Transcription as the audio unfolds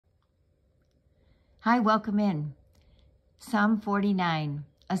Hi, welcome in. Psalm 49,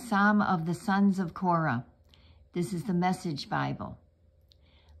 a psalm of the sons of Korah. This is the Message Bible.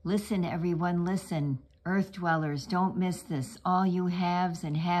 Listen, everyone, listen. Earth dwellers, don't miss this. All you haves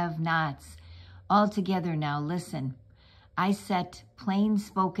and have-nots. All together now, listen. I set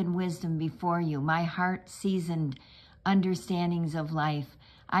plain-spoken wisdom before you, my heart-seasoned understandings of life.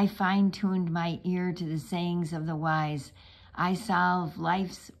 I fine-tuned my ear to the sayings of the wise. I solve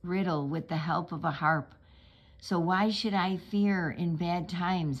life's riddle with the help of a harp. So why should I fear in bad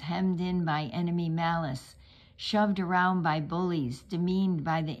times, hemmed in by enemy malice, shoved around by bullies, demeaned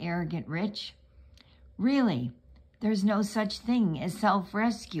by the arrogant rich? Really, there's no such thing as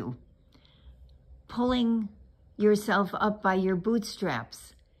self-rescue. Pulling yourself up by your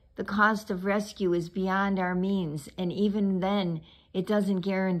bootstraps. The cost of rescue is beyond our means, and even then, it doesn't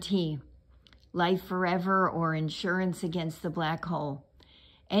guarantee life forever or insurance against the black hole.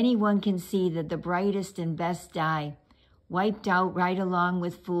 Anyone can see that the brightest and best die, wiped out right along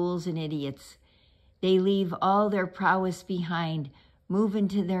with fools and idiots. They leave all their prowess behind, move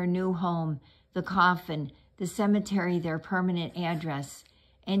into their new home, the coffin, the cemetery, their permanent address,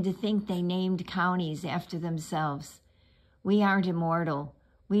 and to think they named counties after themselves. We aren't immortal.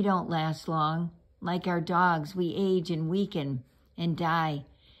 We don't last long. Like our dogs, we age and weaken and die.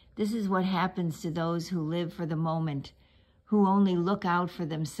 This is what happens to those who live for the moment, who only look out for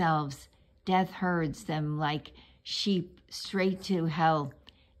themselves. Death herds them like sheep straight to hell.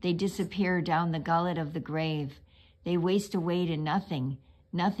 They disappear down the gullet of the grave. They waste away to nothing,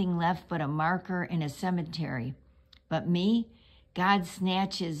 nothing left but a marker in a cemetery. But me, God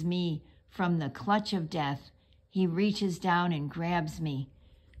snatches me from the clutch of death. He reaches down and grabs me.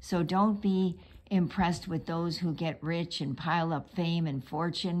 So don't be impressed with those who get rich and pile up fame and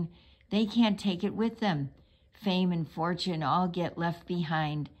fortune. They can't take it with them. Fame and fortune all get left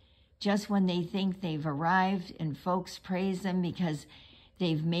behind. Just when they think they've arrived and folks praise them because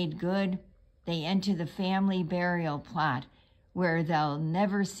they've made good, they enter the family burial plot where they'll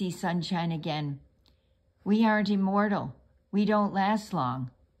never see sunshine again. We aren't immortal. We don't last long.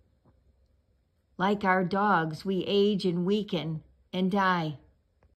 Like our dogs, we age and weaken and die.